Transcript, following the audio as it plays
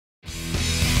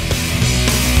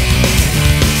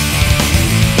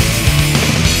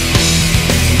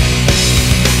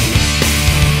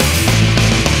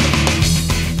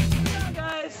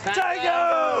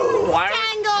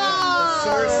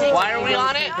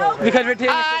takeover. Because we're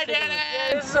doing Hi,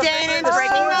 Dennis! Danon's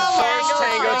breaking the law.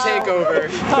 Tango takeover.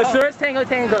 the first Tango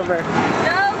takeover.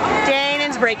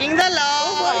 Danon's breaking the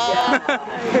law.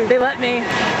 They let me.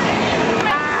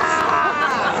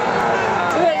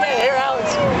 Here,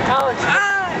 Alex.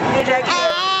 Hey, Jackie.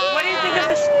 What do you think of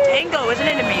this Tango? Isn't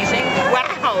it amazing?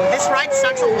 Wow, this ride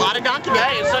sucks a lot of donkey days.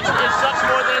 Hey, it sucks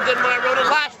more than it did when I rode it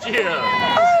last year.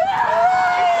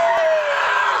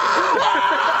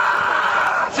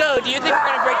 So, do you think we're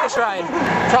gonna break this ride?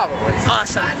 Probably.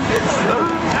 Awesome.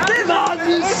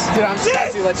 Dude, I'm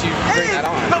surprised he lets you bring that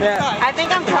on. Yeah. I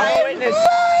think I'm trying.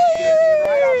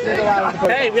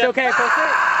 Hey, it's okay. Post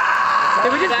it.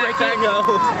 Did we just break it?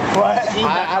 What?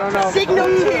 I don't know. Signal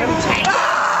 2.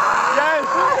 Yes!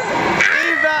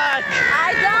 Feedback!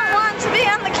 I don't want to be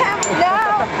on the camera.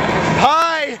 No.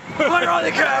 Hi! Put it on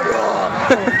the camera!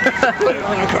 Put it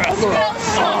on the camera!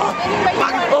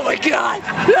 Oh my god!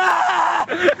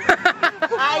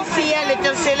 I see a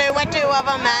little silhouette of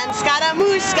a man.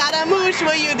 Scaramouche,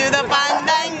 will you do the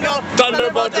fandango?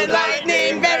 Thunderbolt and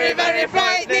lightning, very, very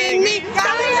frightening me.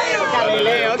 Galileo,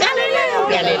 Galileo, Galileo,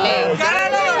 Galileo,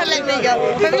 Galileo, let me go.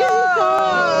 Let me go.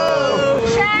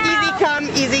 Easy come,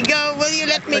 easy go. Will you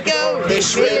let me go?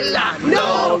 This will not.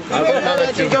 No, I will not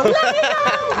let you go. Let me go.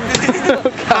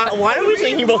 Why are we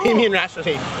singing Bohemian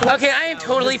Rhapsody? Okay, I am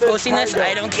totally posting this.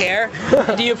 I don't care.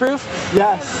 Do you approve?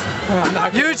 Yes.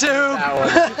 YouTube!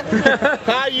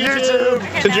 Hi, YouTube!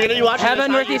 Since you're gonna be watching How about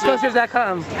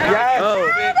northeastposters.com? Yes! Oh.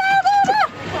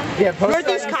 Yeah, post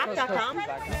Northeastcock.com.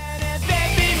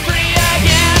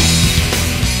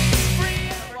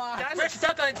 We're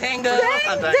stuck on Tango.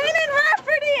 Danon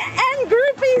Rafferty and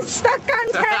groupies stuck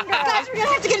on Tango. Guys, we're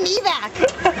gonna have to get an evac.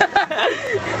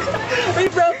 We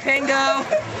broke Tango.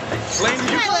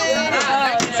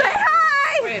 Hi, Say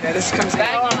hi. Wait, this comes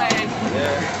back.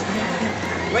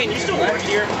 Wait, you still work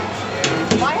here?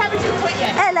 Why haven't you quit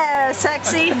yet? Hello,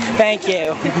 sexy. Thank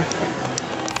you.